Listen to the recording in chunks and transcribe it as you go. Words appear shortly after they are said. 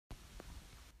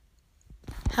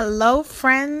Hello,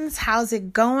 friends. How's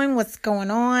it going? What's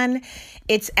going on?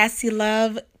 It's Essie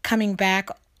Love coming back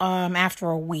after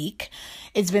a week.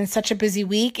 It's been such a busy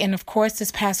week, and of course,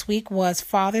 this past week was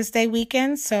Father's Day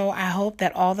weekend, so I hope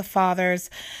that all the fathers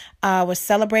was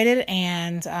celebrated,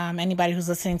 and anybody who's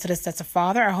listening to this that's a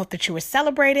father, I hope that you were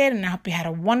celebrated, and I hope you had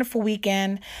a wonderful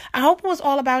weekend. I hope it was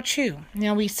all about you. You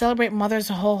know, we celebrate mothers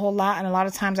a whole lot, and a lot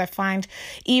of times I find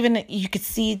even you could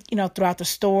see, throughout the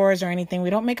stores or anything, we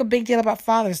don't make a big deal about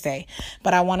Father's Day,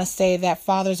 but I want to say that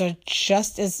fathers are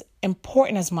just as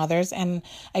important as mothers, and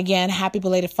again, happy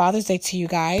belated Father's Day to you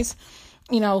guys.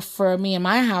 For me and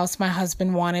my house, my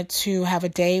husband wanted to have a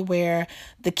day where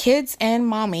the kids and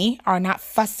mommy are not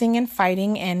fussing and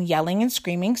fighting and yelling and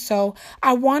screaming. So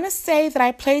I want to say that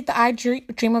I played the I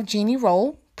Dream of Jeannie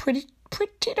role pretty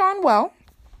darn well.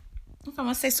 If I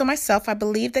must say so myself, I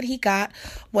believe that he got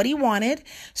what he wanted.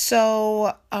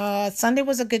 So Sunday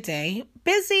was a good day.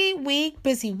 Busy week,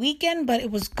 busy weekend, but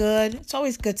it was good. It's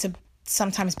always good to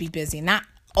sometimes be busy. Not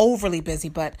overly busy,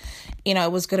 but,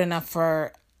 it was good enough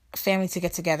for family to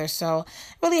get together. So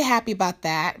really happy about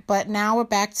that. But now we're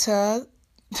back to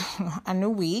a new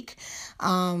week.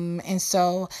 And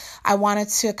so I wanted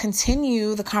to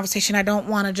continue the conversation. I don't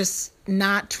want to just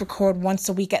not record once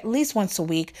a week, at least once a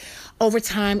week. Over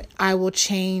time, I will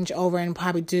change over and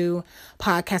probably do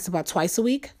podcasts about twice a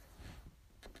week.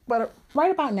 But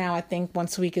right about now, I think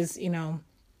once a week is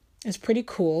pretty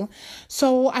cool.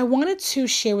 So I wanted to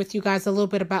share with you guys a little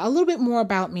bit more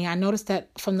about me. I noticed that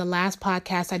from the last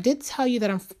podcast, I did tell you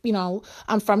that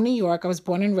I'm from New York. I was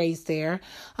born and raised there.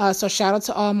 So shout out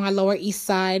to all my Lower East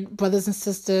Side brothers and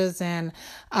sisters and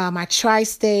my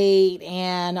tri-state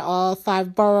and all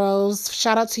 5 boroughs.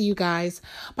 Shout out to you guys.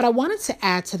 But I wanted to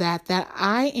add to that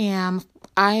I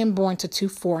am born to 2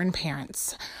 foreign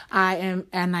parents. I am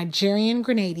a Nigerian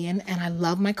Grenadian, and I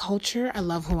love my culture. I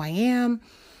love who I am.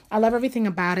 I love everything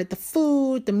about it, the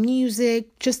food, the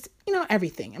music, just,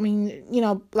 everything. I mean,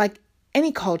 like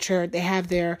any culture, they have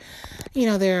they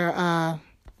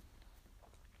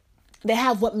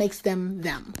have what makes them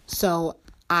them. So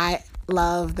I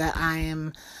love that I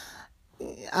am,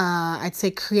 I'd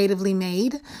say creatively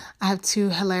made. I have 2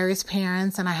 hilarious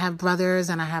parents, and I have brothers,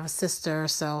 and I have a sister.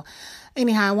 So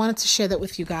anyhow, I wanted to share that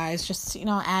with you guys, just,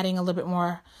 adding a little bit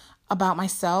more about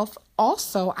myself.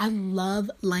 Also, I love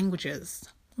languages.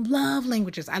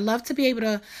 I love to be able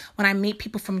to, when I meet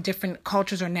people from different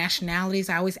cultures or nationalities,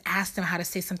 I always ask them how to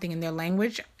say something in their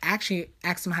language. Actually,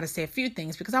 ask them how to say a few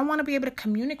things because I want to be able to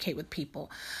communicate with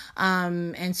people.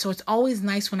 And so it's always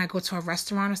nice when I go to a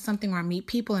restaurant or something, or I meet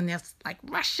people and they're like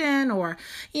Russian or,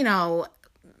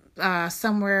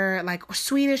 somewhere like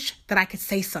Swedish, that I could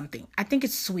say something. I think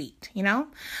it's sweet,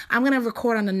 I'm going to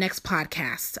record on the next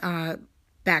podcast,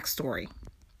 backstory.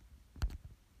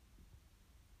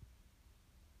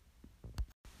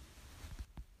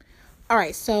 All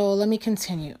right, so let me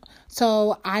continue.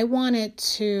 So I wanted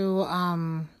to,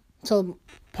 so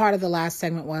part of the last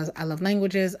segment was I love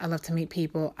languages. I love to meet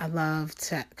people. I love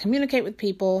to communicate with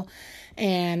people.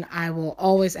 And I will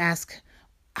always ask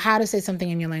how to say something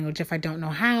in your language. If I don't know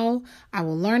how, I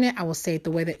will learn it. I will say it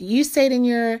the way that you say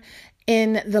it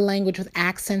in the language with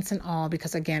accents and all,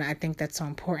 because again, I think that's so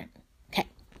important. Okay,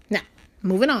 now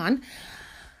moving on.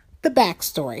 The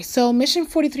backstory. So Mission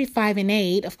 43.5 and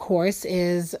 8, of course,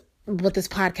 is what this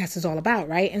podcast is all about,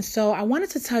 right? And so I wanted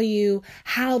to tell you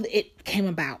how it came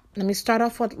about. Let me start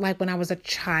off with like when I was a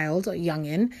child, a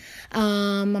youngin'.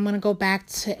 I'm going to go back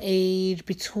to age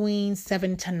between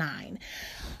 7 to 9.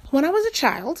 When I was a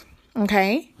child,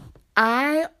 okay,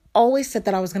 I always said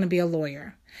that I was going to be a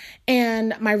lawyer.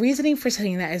 And my reasoning for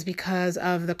saying that is because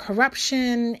of the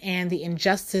corruption and the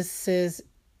injustices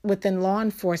within law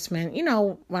enforcement.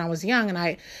 When I was young, and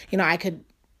I could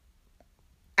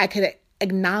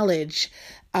acknowledge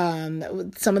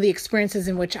some of the experiences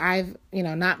in which I've,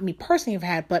 not me personally have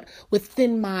had, but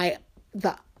within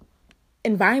the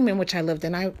environment in which I lived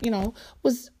in, I,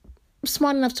 was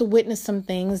smart enough to witness some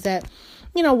things that,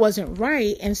 wasn't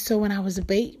right. And so when I was a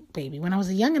baby, when I was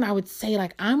a youngin', I would say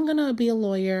like, I'm going to be a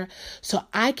lawyer so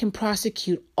I can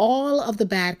prosecute all of the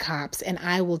bad cops and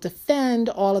I will defend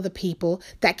all of the people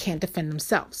that can't defend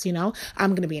themselves. I'm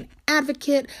going to be an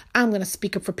advocate. I'm going to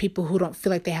speak up for people who don't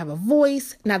feel like they have a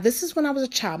voice. Now, this is when I was a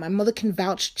child. My mother can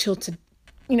vouch till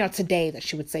today that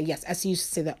she would say, yes, Essie used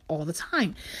to say that all the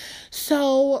time.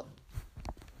 So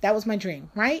that was my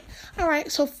dream, right? All right.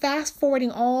 So fast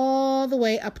forwarding all the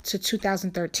way up to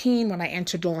 2013 when I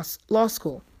entered law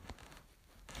school.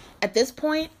 At this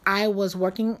point, I was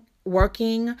working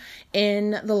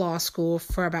in the law school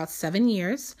for about 7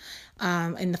 years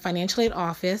in the financial aid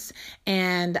office.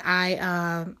 And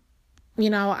I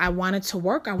I wanted to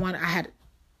work. I had,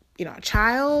 a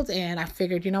child, and I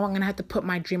figured, I'm going to have to put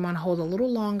my dream on hold a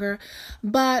little longer.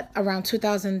 But around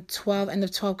 2012, end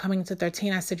of 12, coming into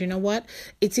 13, I said, you know what?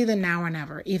 It's either now or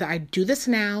never. Either I do this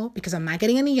now because I'm not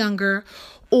getting any younger,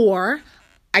 or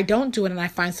I don't do it and I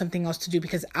find something else to do,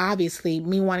 because obviously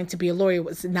me wanting to be a lawyer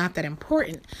was not that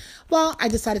important. Well, I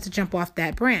decided to jump off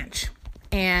that branch,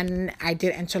 and I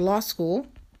did enter law school,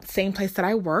 same place that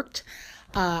I worked.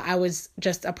 I was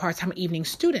just a part-time evening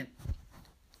student.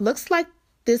 Looks like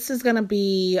this is going to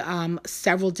be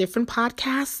several different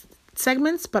podcast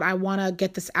segments, but I want to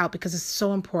get this out because it's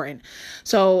so important.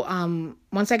 So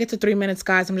once I get to 3 minutes,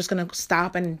 guys, I'm just going to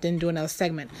stop and then do another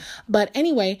segment. But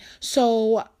anyway,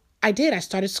 so I did. I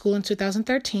started school in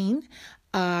 2013,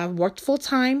 worked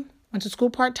full-time, went to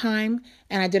school part-time,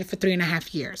 and I did it for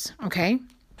 3.5 years. Okay.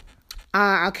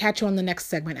 I'll catch you on the next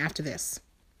segment after this.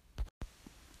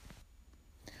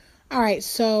 All right,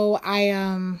 so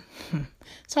I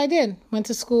did. Went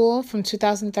to school from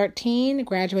 2013,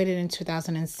 graduated in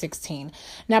 2016.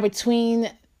 Now, within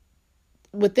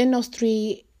those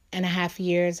 3.5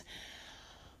 years,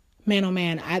 man, oh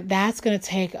man, that's going to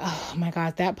take, oh my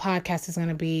God, that podcast is going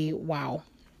to be, wow.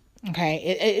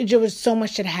 Okay. There was so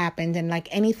much that happened, and like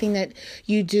anything that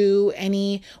you do,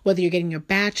 whether you're getting your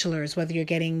bachelor's, whether you're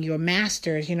getting your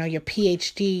master's, your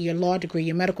PhD, your law degree,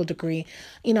 your medical degree,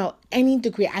 any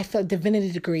degree, I felt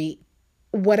divinity degree,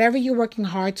 whatever you're working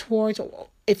hard towards,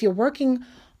 if you're working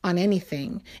on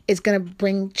anything, it's going to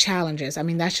bring challenges. I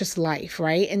mean, that's just life,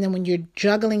 right? And then when you're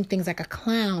juggling things like a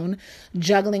clown,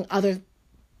 let's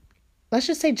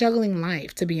just say juggling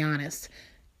life, to be honest,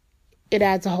 it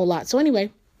adds a whole lot. So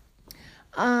anyway,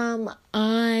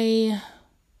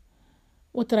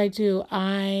 what did I do?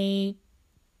 I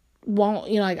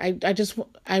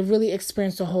really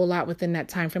experienced a whole lot within that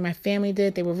time frame. My family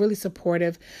did. They were really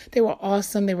supportive. They were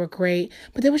awesome. They were great,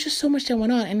 but there was just so much that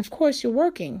went on. And of course you're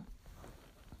working.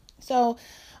 So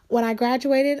when I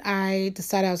graduated, I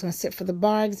decided I was going to sit for the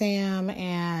bar exam.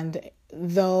 And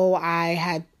though I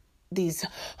had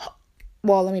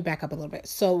let me back up a little bit.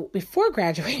 So before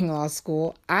graduating law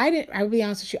school, I'll be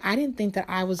honest with you, I didn't think that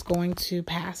I was going to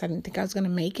pass. I didn't think I was going to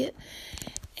make it.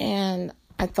 And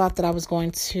I thought that I was going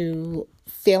to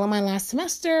fail in my last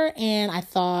semester, and I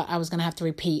thought I was going to have to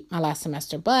repeat my last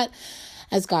semester. But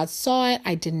as God saw it,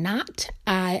 I did not.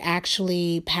 I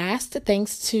actually passed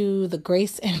thanks to the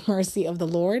grace and mercy of the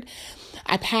Lord.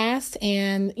 I passed,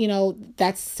 and,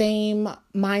 that same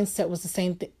mindset was the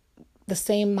same thing. The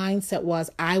same mindset was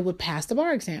I would pass the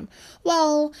bar exam.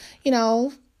 Well,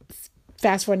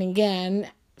 fast forwarding again,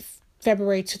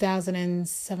 February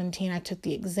 2017, I took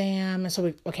the exam. And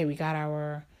so we got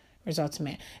our results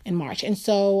in March. And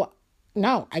so,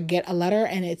 no, I get a letter,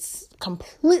 and it's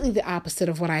completely the opposite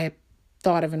of what I had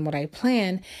thought of and what I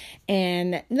planned.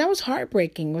 And that was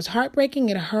heartbreaking. It was heartbreaking.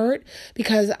 It hurt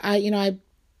because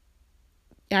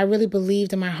I really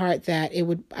believed in my heart that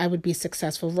I would be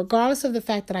successful, regardless of the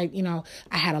fact that I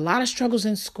had a lot of struggles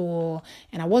in school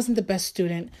and I wasn't the best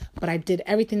student, but I did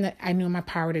everything that I knew in my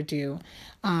power to do.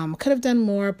 Could have done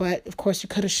more, but of course you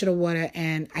could have, should have, would have,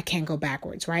 and I can't go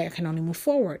backwards, right? I can only move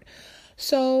forward.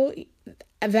 So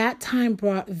that time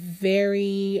brought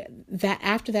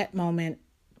after that moment,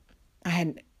 I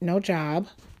had no job.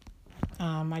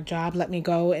 My job let me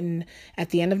go at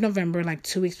the end of November, like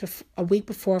a week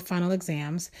before final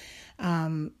exams.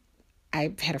 I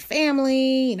had a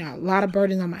family, a lot of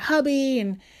burdens on my hubby,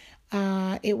 and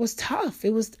it was tough.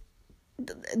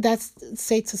 That's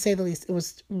safe to say the least. It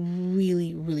was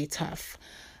really, really tough.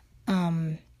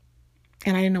 And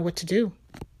I didn't know what to do.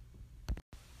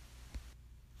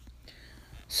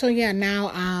 So yeah, now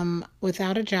I'm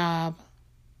without a job.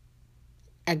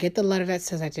 I get the letter that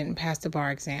says I didn't pass the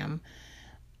bar exam.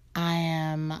 I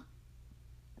am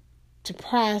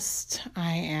depressed.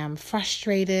 I am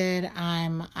frustrated.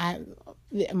 My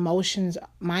emotions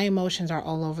are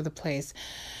all over the place.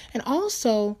 And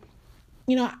also,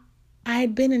 I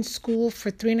had been in school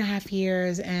for 3.5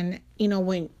 years, and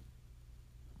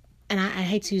I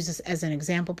hate to use this as an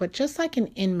example, but just like an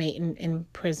inmate in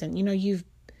prison,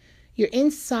 you're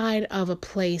inside of a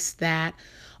place that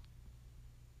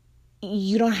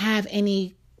you don't have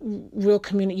any real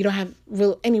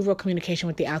any real communication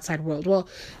with the outside world. Well,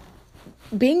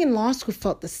 being in law school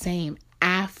felt the same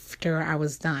after I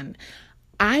was done.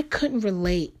 I couldn't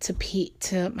relate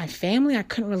to my family. I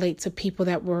couldn't relate to people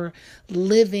that were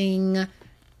living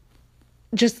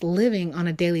on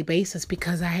a daily basis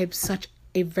because I had such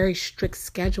a very strict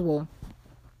schedule.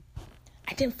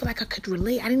 I didn't feel like I could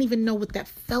relate. I didn't even know what that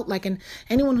felt like. And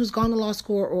anyone who's gone to law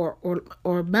school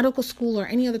or medical school or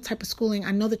any other type of schooling,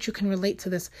 I know that you can relate to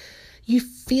this. you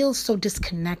feel so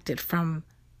disconnected from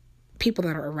people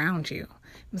that are around you.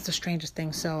 It's the strangest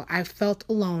thing. So I felt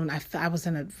alone. I was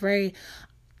in a very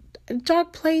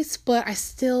dark place, but I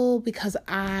still, because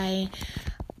I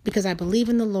believe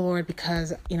in the Lord,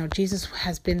 because, Jesus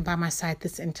has been by my side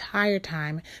this entire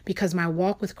time, because my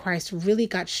walk with Christ really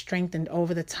got strengthened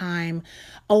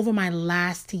over my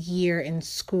last year in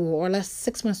school, or last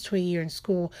 6 months to a year in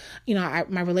school.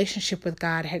 My relationship with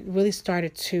God had really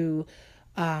started to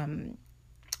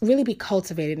really be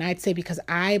cultivated. And I'd say because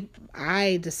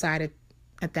I decided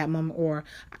at that moment, or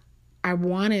I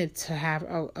wanted to have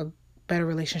a better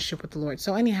relationship with the Lord.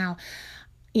 So anyhow,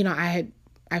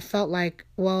 I felt like,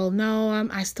 well, no,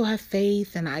 I still have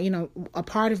faith. And a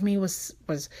part of me was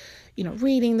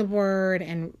reading the word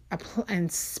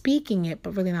and speaking it,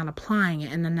 but really not applying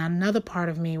it. And then another part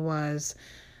of me was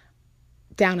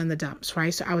down in the dumps,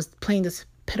 right? So I was playing this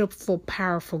pitiful,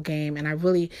 powerful game. And I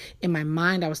really, in my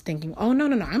mind, I was thinking, oh, no,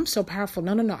 I'm so powerful.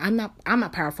 No, I'm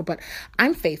not powerful, but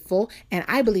I'm faithful and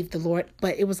I believe the Lord.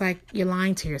 But it was like, you're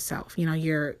lying to yourself.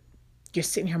 You're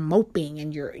sitting here moping,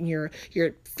 and you're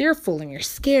fearful and you're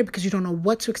scared because you don't know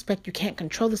what to expect. You can't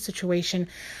control the situation.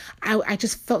 I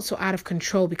just felt so out of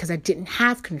control because I didn't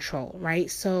have control, right?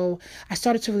 So I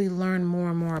started to really learn more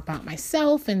and more about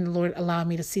myself, and the Lord allowed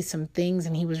me to see some things,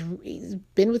 and He's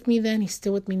been with me then. He's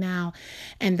still with me now.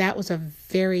 And that was a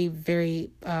very, very,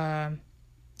 I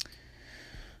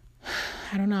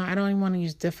don't know. I don't even want to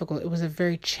use difficult. It was a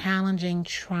very challenging,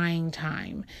 trying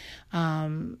time,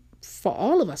 for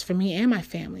all of us, for me and my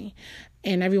family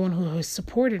and everyone who has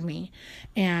supported me.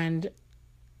 And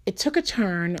it took a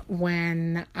turn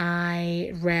when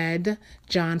I read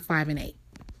John 5:8.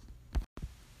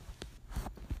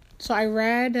 So I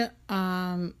read,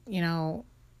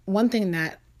 one thing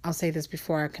that I'll say this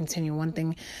before I continue. One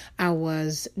thing I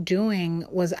was doing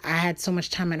was, I had so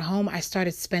much time at home. I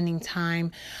started spending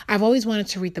time. I've always wanted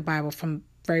to read the Bible from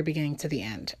very beginning to the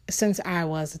end since I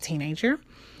was a teenager.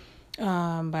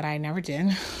 But I never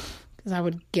did, because I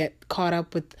would get caught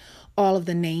up with all of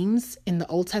the names in the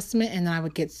Old Testament, and then I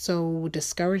would get so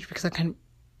discouraged because I couldn't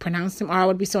pronounce them, or I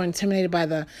would be so intimidated by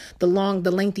the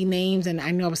lengthy names, and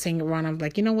I knew I was saying it wrong. I'm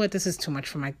like, you know what, this is too much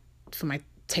for my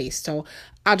taste, so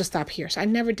I'll just stop here. So I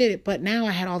never did it, but now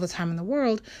I had all the time in the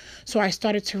world, so I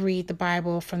started to read the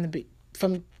Bible from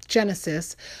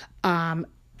Genesis,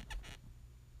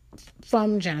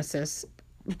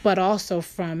 but also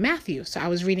from Matthew. So I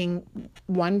was reading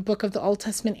one book of the Old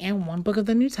Testament and one book of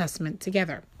the New Testament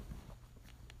together.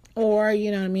 Or,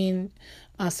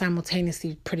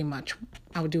 simultaneously, pretty much.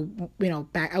 I would do,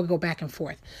 I would go back and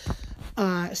forth.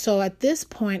 So at this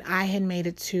point, I had made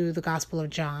it to the Gospel of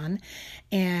John,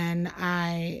 and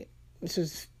this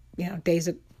was, days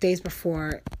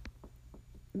before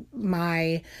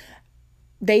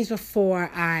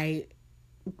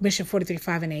Mission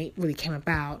 43:5-8 really came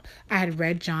about. I had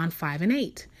read John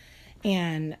 5:8,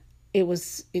 and it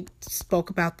spoke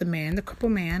about the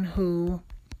crippled man who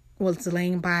was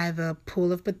laying by the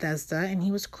pool of Bethesda, and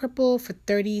he was crippled for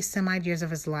 30 some odd years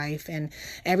of his life. And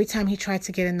every time he tried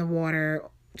to get in the water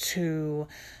to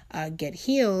get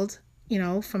healed,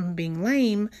 from being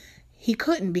lame, he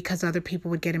couldn't, because other people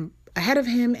would get him ahead of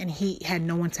him, and he had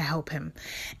no one to help him.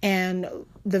 And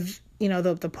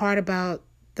the part about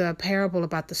the parable,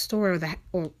 about the story,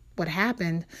 or what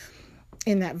happened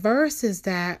in that verse, is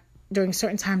that during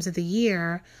certain times of the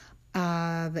year,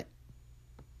 the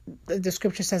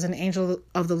scripture says an angel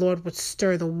of the Lord would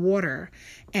stir the water.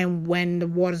 And when the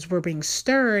waters were being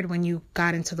stirred, when you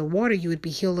got into the water, you would be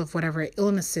healed of whatever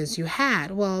illnesses you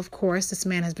had. Well, of course, this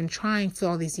man has been trying for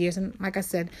all these years. And like I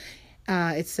said,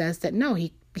 it says that no,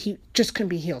 he just couldn't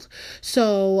be healed.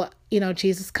 So,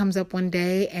 Jesus comes up one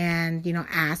day and,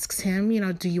 asks him,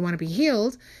 do you want to be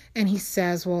healed? And he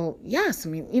says, well, yes.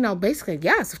 Basically,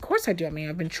 yes, of course I do.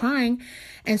 I've been trying.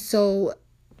 And so,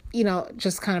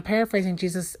 just kind of paraphrasing,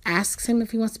 Jesus asks him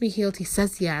if he wants to be healed. He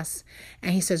says yes.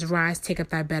 And he says, rise, take up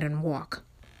thy bed and walk.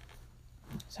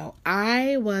 So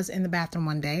I was in the bathroom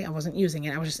one day. I wasn't using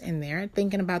it. I was just in there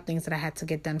thinking about things that I had to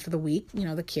get done for the week.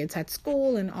 The kids had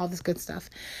school and all this good stuff.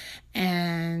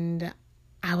 And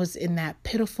I was in that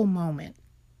pitiful moment,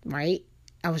 right?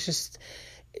 I was just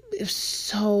in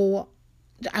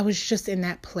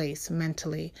that place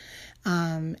mentally.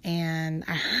 And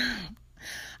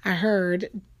I heard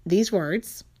these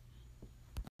words.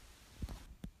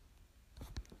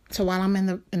 So while I'm in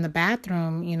the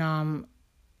bathroom,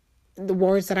 the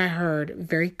words that I heard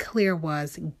very clear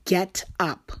was, get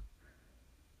up.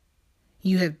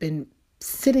 You have been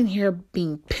sitting here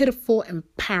being pitiful and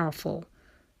powerful.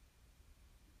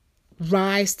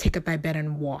 Rise, take up thy bed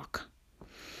and walk.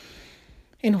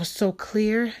 And it was so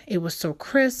clear. It was so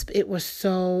crisp. It was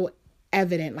so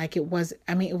evident. Like it was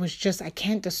just, I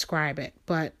can't describe it,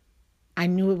 but I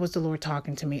knew it was the Lord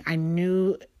talking to me. I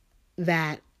knew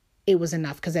that it was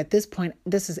enough, because at this point,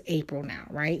 this is April now,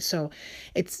 right? So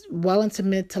it's well into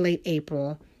mid to late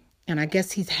April. And I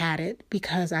guess he's had it,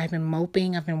 because I've been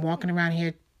moping. I've been walking around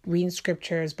here reading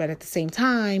scriptures, but at the same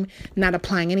time, not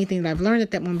applying anything that I've learned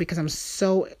at that moment, because I'm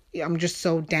just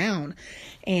so down.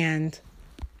 And,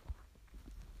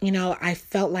 I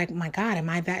felt like, my God, am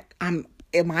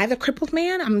I the crippled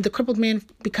man? I'm the crippled man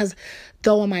because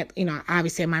though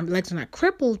obviously my legs are not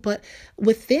crippled, but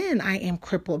within I am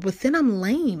crippled. Within I'm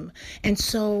lame. And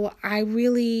so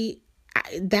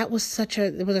it was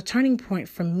a turning point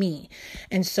for me.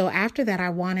 And so after that, I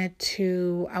wanted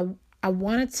to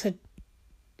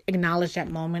acknowledge that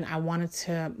moment. I wanted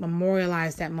to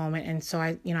memorialize that moment. And so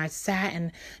I sat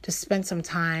and just spent some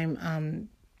time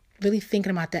really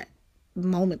thinking about that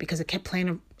moment, because it kept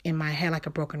playing in my head like a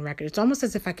broken record. It's almost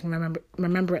as if I can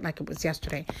remember it like it was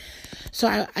yesterday. So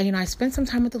I spent some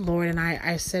time with the Lord, and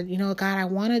I said, God, I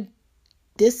wanted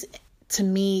this to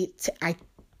me. I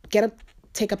get up,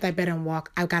 take up that bed and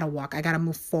walk. I gotta walk. I gotta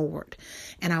move forward.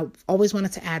 And I always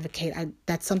wanted to advocate.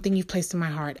 That's something you've placed in my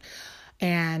heart.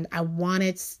 And I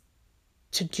wanted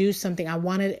to do something. I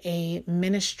wanted a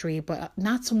ministry, but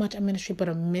not so much a ministry, but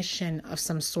a mission of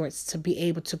some sorts to be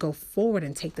able to go forward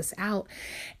and take this out.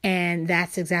 And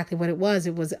that's exactly what it was.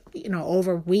 It was,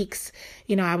 over weeks,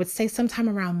 I would say sometime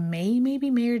around maybe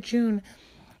May or June,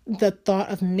 the thought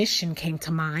of mission came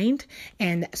to mind.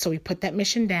 And so we put that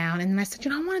mission down, and then I said,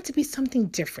 I want it to be something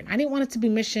different. I didn't want it to be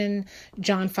mission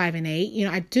John 5 and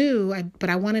 8. But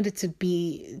I wanted it to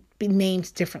be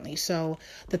named differently. So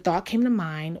the thought came to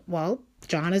mind, well,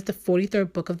 John is the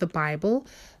 43rd book of the Bible,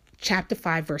 chapter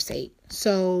 5, verse 8.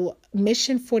 So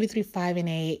mission 43, 5 and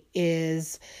 8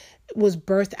 was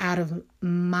birthed out of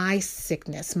my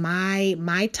sickness,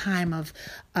 my time of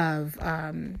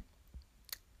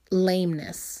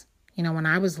lameness, when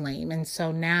I was lame. And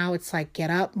so now it's like, get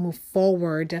up, move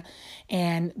forward.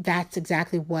 And that's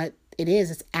exactly what it is.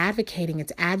 It's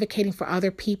advocating for other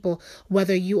people,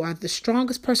 whether you are the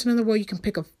strongest person in the world, you can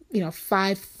pick up,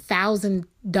 5,000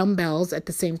 dumbbells at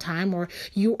the same time, or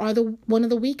you are one of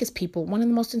the weakest people, one of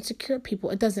the most insecure people.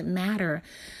 It doesn't matter.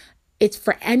 It's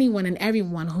for anyone and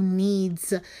everyone who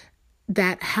needs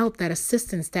that help, that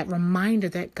assistance, that reminder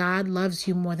that God loves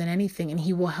you more than anything, and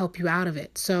he will help you out of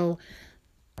it. So,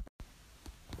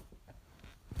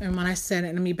 and when I said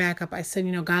it, let me back up. I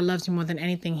said, God loves you more than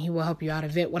anything. He will help you out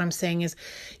of it. What I'm saying is,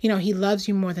 he loves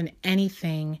you more than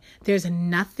anything. There's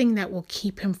nothing that will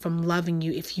keep him from loving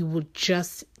you if you will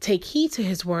just take heed to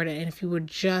his word, and if you would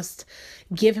just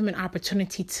give him an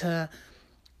opportunity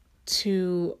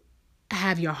to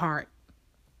have your heart.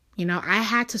 I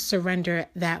had to surrender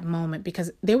that moment, because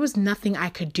there was nothing I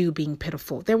could do being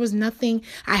pitiful. There was nothing.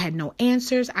 I had no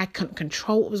answers. I couldn't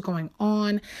control what was going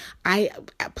on. I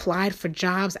applied for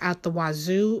jobs out the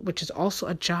wazoo, which is also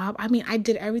a job. I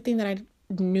did everything that I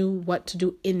knew what to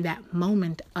do in that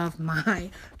moment of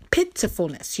my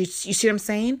pitifulness. You see what I'm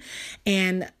saying?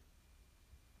 And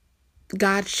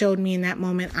God showed me in that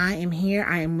moment, I am here.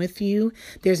 I am with you.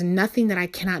 There's nothing that I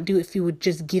cannot do if you would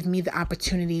just give me the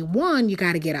opportunity. One, you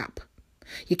got to get up.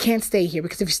 You can't stay here,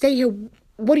 because if you stay here,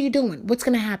 what are you doing? What's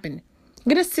going to happen?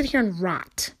 You're going to sit here and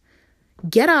rot.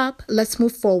 Get up. Let's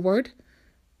move forward.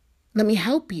 Let me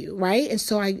help you, right? And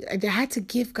so I had to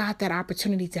give God that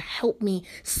opportunity to help me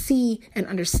see and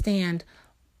understand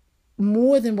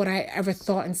more than what I ever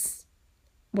thought and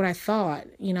what I thought,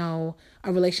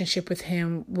 a relationship with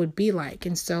him would be like.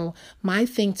 And so my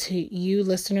thing to you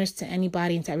listeners, to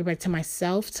anybody, and to everybody, to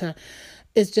myself,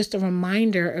 is just a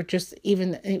reminder, or just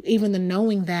even the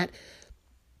knowing that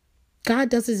God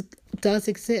does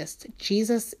exist.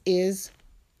 Jesus is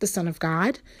the Son of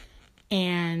God,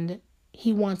 and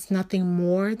he wants nothing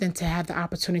more than to have the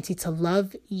opportunity to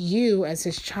love you as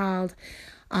his child,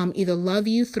 either love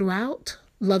you throughout,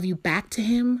 love you back to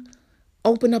him,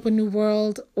 open up a new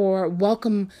world, or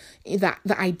welcome the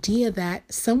idea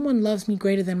that someone loves me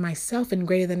greater than myself and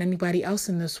greater than anybody else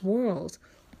in this world.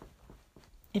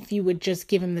 If you would just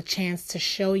give him the chance to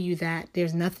show you that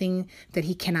there's nothing that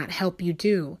he cannot help you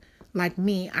do. Like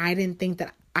me, I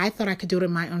thought I could do it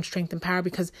in my own strength and power,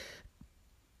 because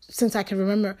since I can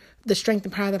remember, the strength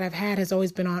and power that I've had has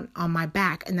always been on my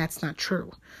back, and that's not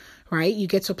true, right? You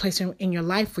get to a place in your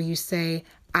life where you say,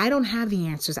 I don't have the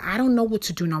answers. I don't know what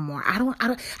to do no more.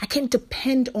 I can't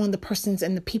depend on the persons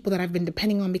and the people that I've been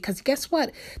depending on, because guess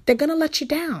what? They're going to let you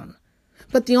down.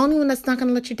 But the only one that's not going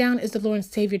to let you down is the Lord and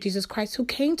Savior, Jesus Christ, who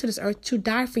came to this earth to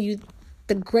die for you,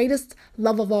 the greatest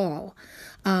love of all.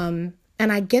 And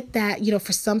And I get that,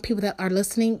 for some people that are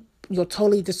listening, you'll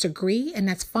totally disagree, and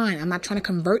that's fine. I'm not trying to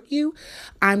convert you.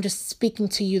 I'm just speaking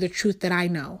to you the truth that I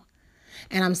know.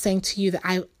 And I'm saying to you that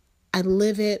I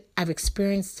live it.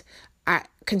 I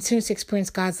continue to experience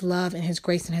God's love and his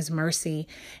grace and his mercy.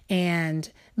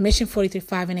 And Mission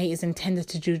 43-5-8 is intended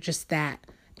to do just that.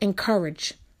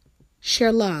 Encourage,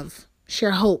 share love,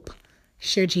 share hope,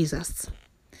 share Jesus.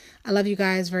 I love you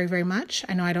guys very, very much.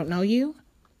 I know I don't know you,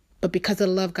 but because of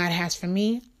the love God has for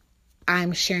me,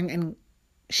 I'm sharing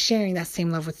that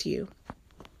same love with you.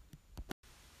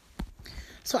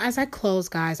 So as I close,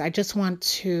 guys, I just want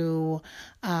to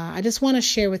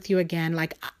share with you again,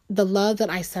 like the love that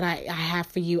I said I have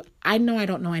for you. I know I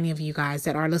don't know any of you guys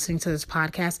that are listening to this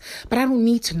podcast, but I don't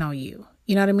need to know you.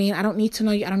 You know what I mean? I don't need to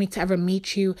know you. I don't need to ever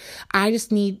meet you. I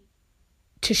just need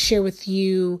to share with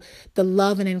you the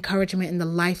love and encouragement and the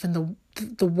life and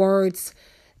the words,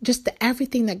 just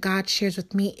everything that God shares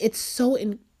with me. It's so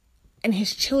in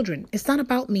his children. It's not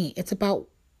about me. It's about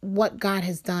what God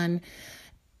has done,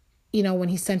 when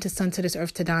he sent his son to this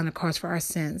earth to die on the cross for our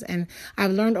sins. And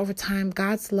I've learned over time,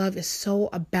 God's love is so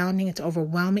abounding. It's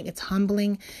overwhelming. It's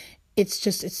humbling. It's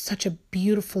such a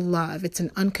beautiful love. It's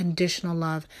an unconditional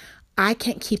love. I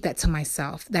can't keep that to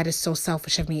myself. That is so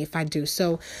selfish of me if I do.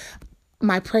 So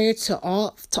my prayer to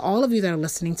all of you that are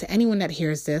listening, to anyone that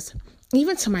hears this,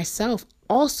 even to myself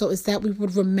also, is that we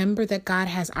would remember that God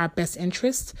has our best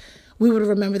interests. We would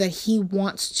remember that he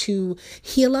wants to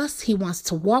heal us. He wants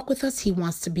to walk with us. He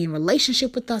wants to be in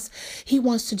relationship with us. He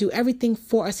wants to do everything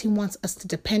for us. He wants us to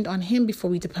depend on him before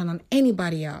we depend on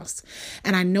anybody else.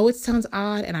 And I know it sounds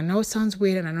odd, and I know it sounds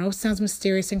weird, and I know it sounds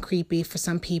mysterious and creepy for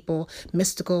some people,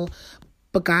 mystical,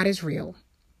 but God is real.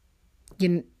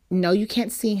 You know you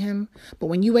can't see him, but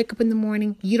when you wake up in the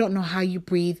morning, you don't know how you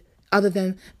breathe other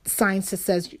than science that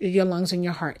says your lungs and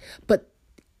your heart. But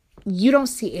you don't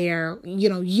see air, you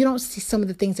don't see some of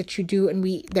the things that you do and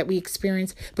we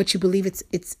experience, but you believe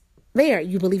it's there.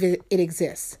 You believe it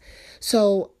exists.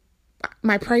 So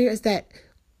my prayer is that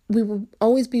we will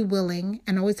always be willing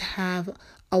and always have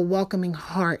a welcoming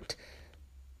heart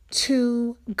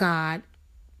to God,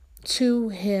 to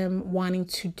him wanting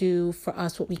to do for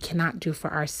us what we cannot do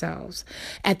for ourselves.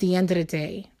 At the end of the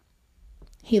day,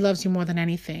 he loves you more than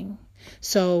anything.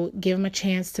 So give him a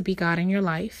chance to be God in your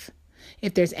life.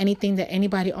 If there's anything that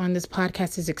anybody on this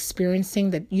podcast is experiencing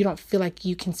that you don't feel like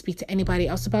you can speak to anybody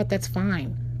else about, that's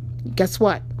fine. Guess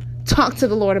what? Talk to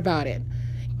the Lord about it.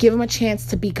 Give him a chance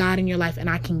to be God in your life. And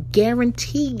I can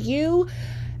guarantee you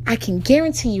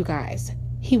guys,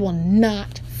 he will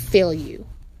not fail you.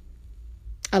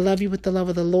 I love you with the love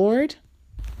of the Lord.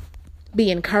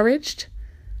 Be encouraged.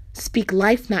 Speak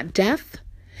life, not death.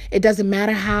 It doesn't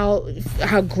matter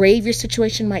how grave your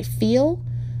situation might feel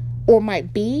or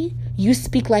might be. You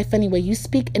speak life anyway. You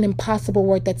speak an impossible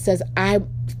word that says, I'm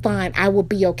fine. I will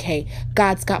be okay.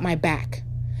 God's got my back.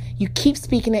 You keep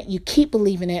speaking it. You keep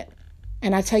believing it.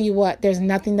 And I tell you what, there's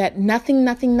nothing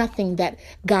that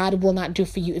God will not do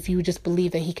for you if you just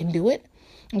believe that he can do it.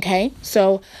 Okay.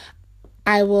 So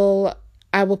I will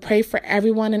pray for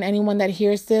everyone and anyone that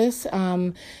hears these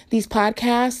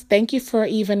podcasts. Thank you for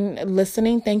even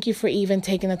listening. Thank you for even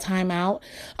taking the time out.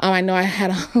 I know I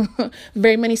had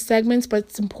very many segments, but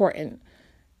it's important.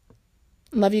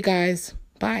 Love you guys.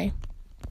 Bye.